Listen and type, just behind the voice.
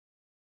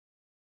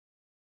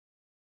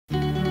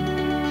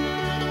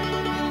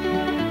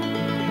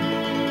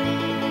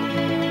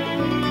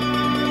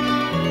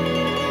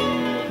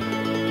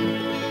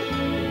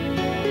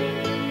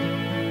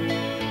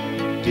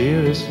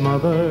Dearest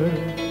mother,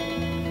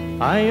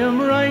 I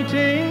am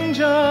writing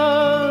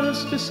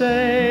just to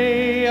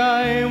say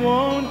I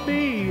won't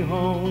be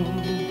home.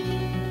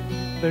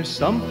 There's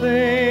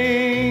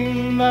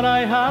something that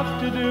I have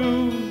to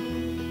do,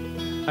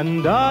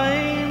 and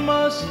I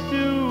must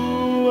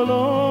do alone.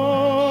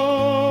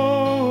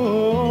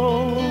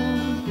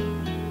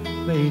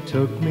 They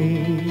took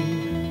me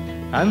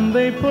and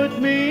they put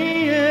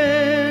me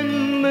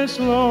in this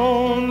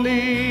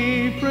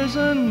lonely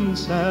prison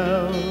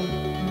cell.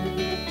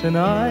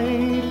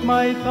 Tonight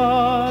my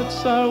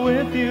thoughts are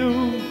with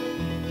you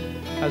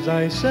as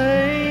I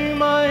say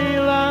my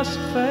last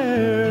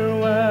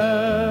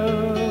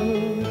farewell.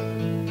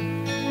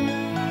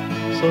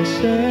 So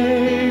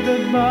say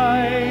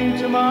goodbye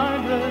to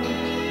Margaret,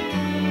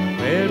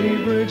 Mary,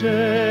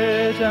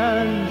 Bridget,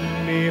 and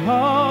me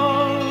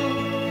all.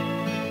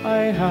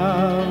 I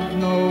have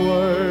no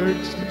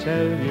words to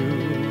tell you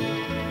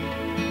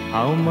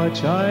how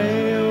much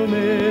I'll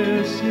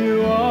miss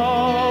you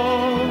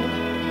all.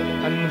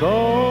 And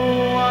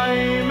though I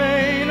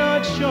may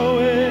not show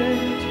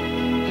it,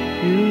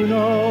 you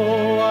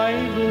know I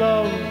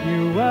love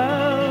you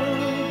well.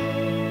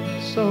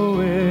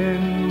 So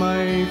in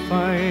my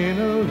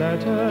final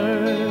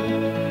letter,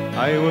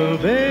 I will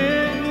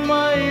bid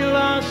my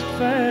last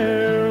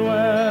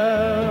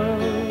farewell.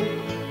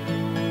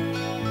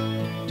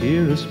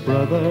 Dearest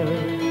brother,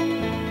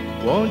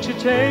 won't you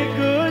take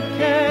good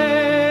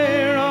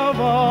care of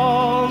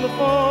all the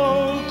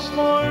folks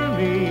for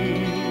me?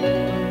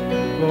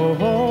 Go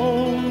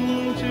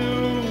home to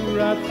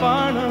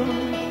Rathfarnham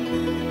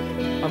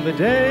on the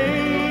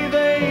day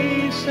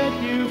they set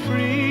you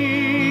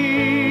free.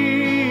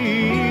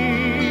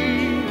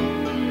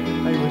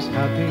 I was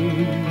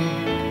happy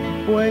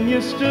when you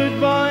stood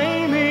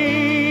by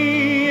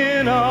me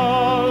in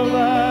all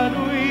that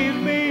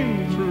we've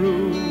been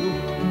through.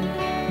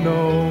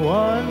 No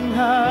one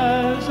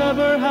has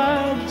ever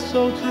had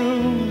so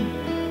true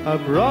a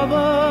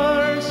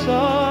brother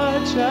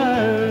such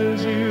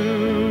as you.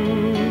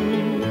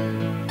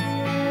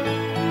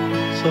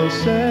 So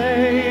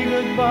say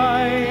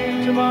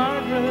goodbye to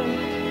Margaret,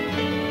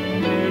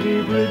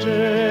 Mary,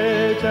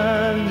 Bridget,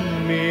 and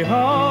me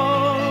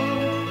all.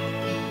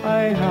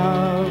 I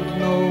have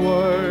no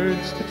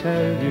words to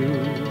tell you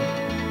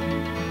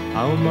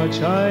how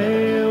much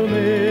I'll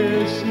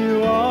miss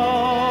you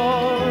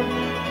all.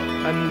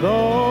 And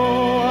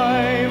though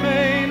I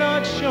may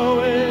not show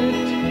it,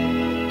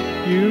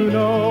 you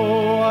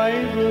know I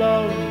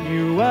love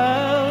you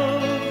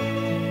well.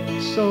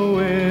 So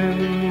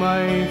in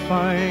my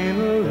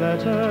final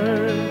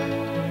letter,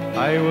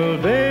 I will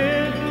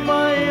bid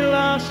my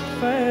last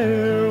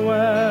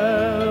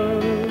farewell.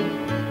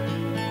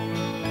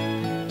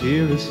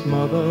 Dearest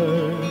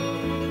mother,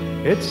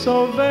 it's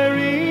so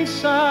very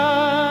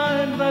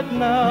sad that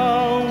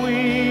now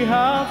we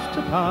have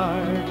to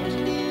part.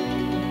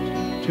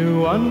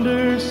 To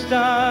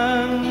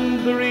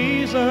understand the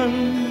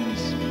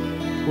reasons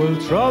will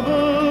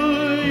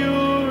trouble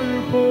your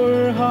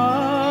poor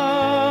heart.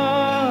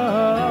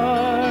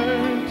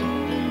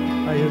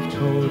 I have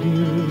told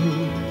you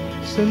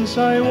since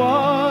I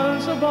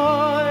was a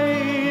boy,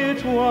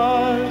 it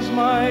was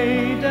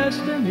my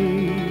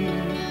destiny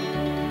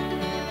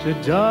to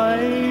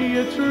die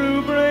a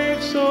true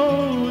brave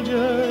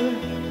soldier,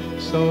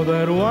 so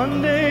that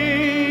one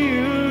day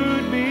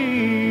you'd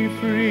be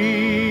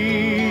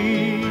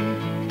free.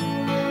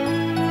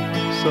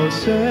 So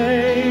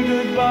say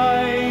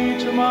goodbye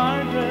to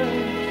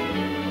Margaret,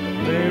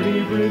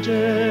 Mary,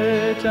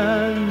 Bridget,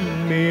 and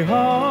me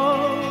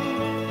all.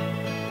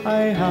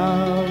 I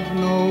have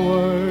no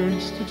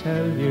words to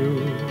tell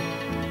you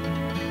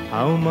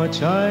how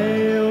much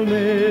I'll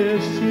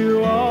miss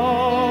you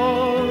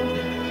all.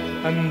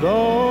 And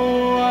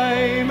though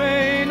I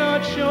may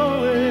not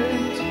show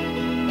it,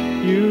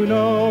 you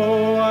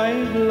know I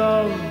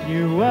love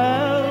you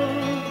well.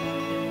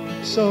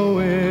 So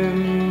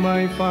in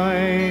my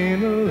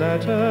final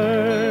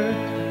letter,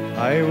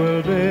 I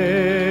will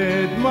bid